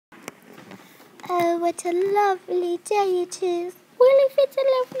Oh, what a lovely day it is. Well, if it's a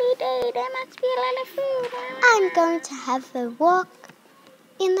lovely day, there must be a lot of food. I'm going to have a walk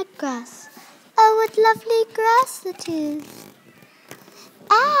in the grass. Oh, what lovely grass it is.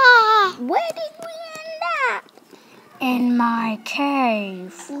 Ah! Where did we end up? In my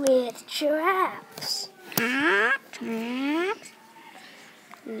cave. With traps.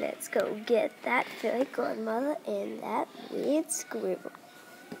 Let's go get that fairy godmother and that weird squirrel.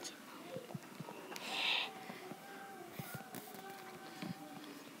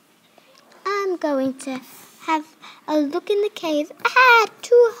 I'm going to have a look in the cave. Ah,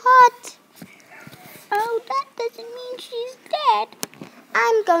 too hot. Oh, that doesn't mean she's dead.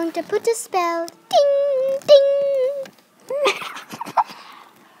 I'm going to put a spell. Ding, ding. Make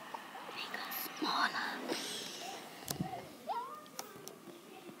her smaller.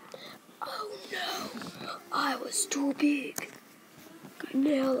 Oh no, I was too big.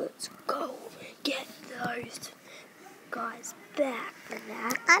 Now let's go get those guys back for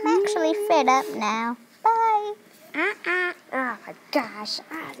that. I'm actually fed up now. Bye. Oh my gosh,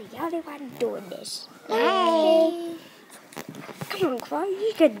 I'm the only one doing this. Hey. Come on, Chloe,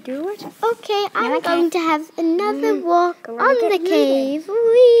 you can do it. Okay, I'm going to have another walk on the cave.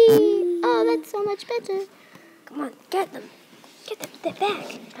 Whee! Oh, that's so much better. Come on, get them. Get them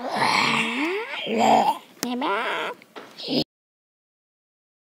back.